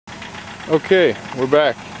Okay, we're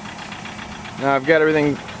back. Now I've got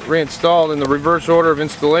everything reinstalled in the reverse order of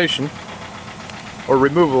installation, or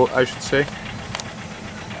removal I should say.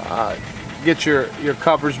 Get your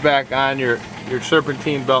covers back on, your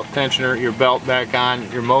serpentine belt tensioner, your belt back on,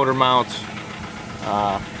 your motor mounts,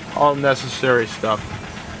 all necessary stuff.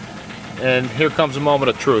 And here comes a moment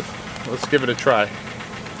of truth. Let's give it a try.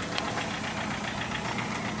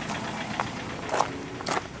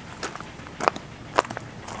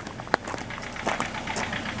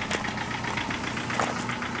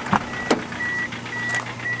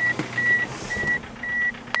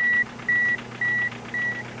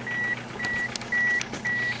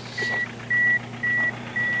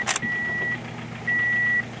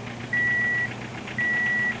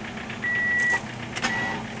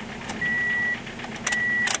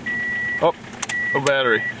 Oh, no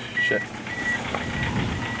battery. Shit.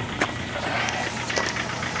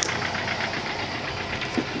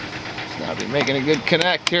 Let's not be making a good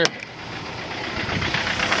connect here.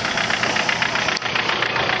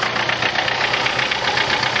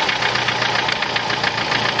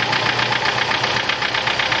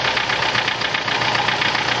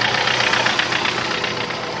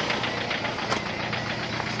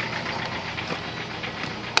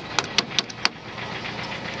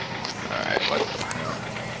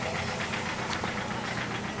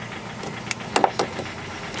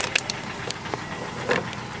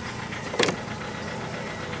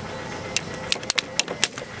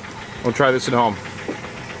 We'll try this at home.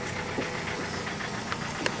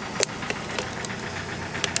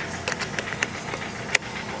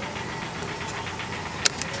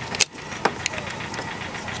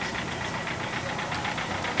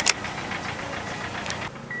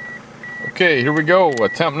 Okay, here we go.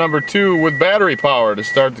 Attempt number 2 with battery power to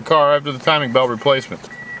start the car after the timing belt replacement.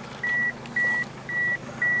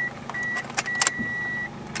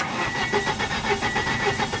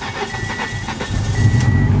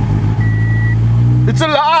 It's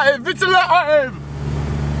alive! It's alive!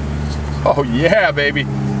 Oh yeah, baby!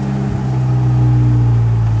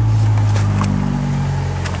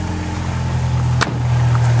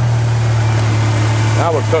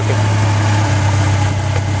 Now we're cooking.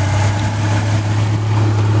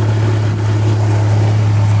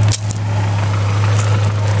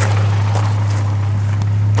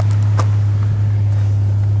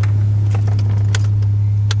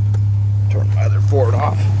 Turn my other forward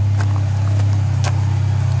off.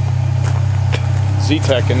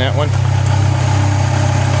 Z-Tech in that one.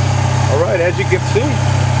 Alright, as you can see,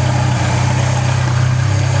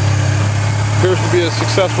 appears to be a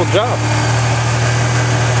successful job.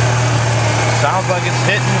 Sounds like it's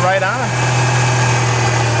hitting right on.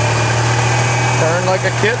 Turn like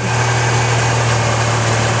a kitten.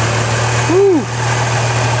 Woo!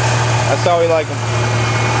 That's how we like them.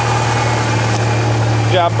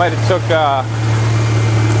 Job might have took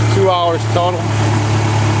 2 hours total.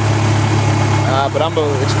 But I'm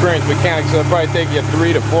an experienced mechanic, so it'll probably take you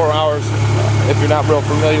 3 to 4 hours if you're not real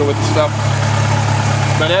familiar with the stuff.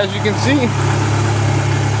 But as you can see,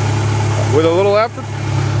 with a little effort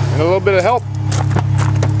and a little bit of help,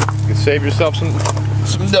 you can save yourself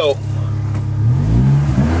some dough.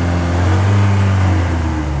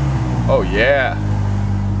 Oh yeah.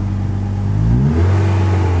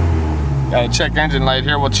 Got a check engine light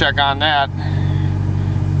here, we'll check on that.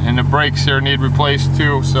 And the brakes here need replaced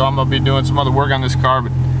too, so I'm going to be doing some other work on this car,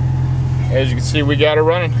 but as you can see, we got it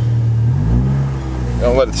running.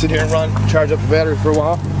 Gonna let it sit here and run, charge up the battery for a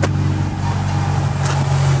while.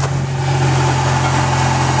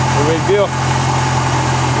 No big deal.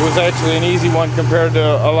 It was actually an easy one compared to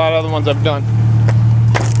a lot of other ones I've done.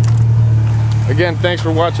 Again, thanks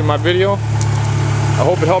for watching my video. I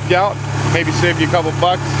hope it helped you out, maybe saved you a couple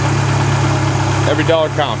bucks. Every dollar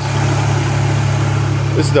counts.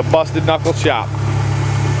 This is a busted knuckle shop.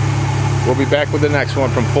 We'll be back with the next one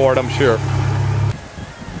from Ford, I'm sure.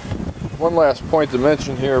 One last point to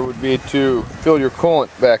mention here would be to fill your coolant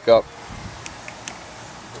back up.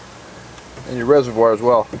 And your reservoir as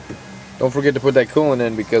well. Don't forget to put that coolant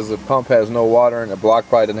in because the pump has no water and the block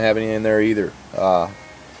probably doesn't have any in there either.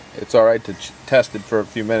 It's alright to test it for a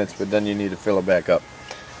few minutes, but then you need to fill it back up.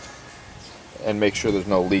 And make sure there's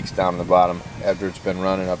no leaks down in the bottom after it's been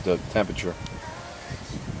running up to temperature.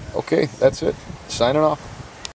 Okay, that's it. Signing off.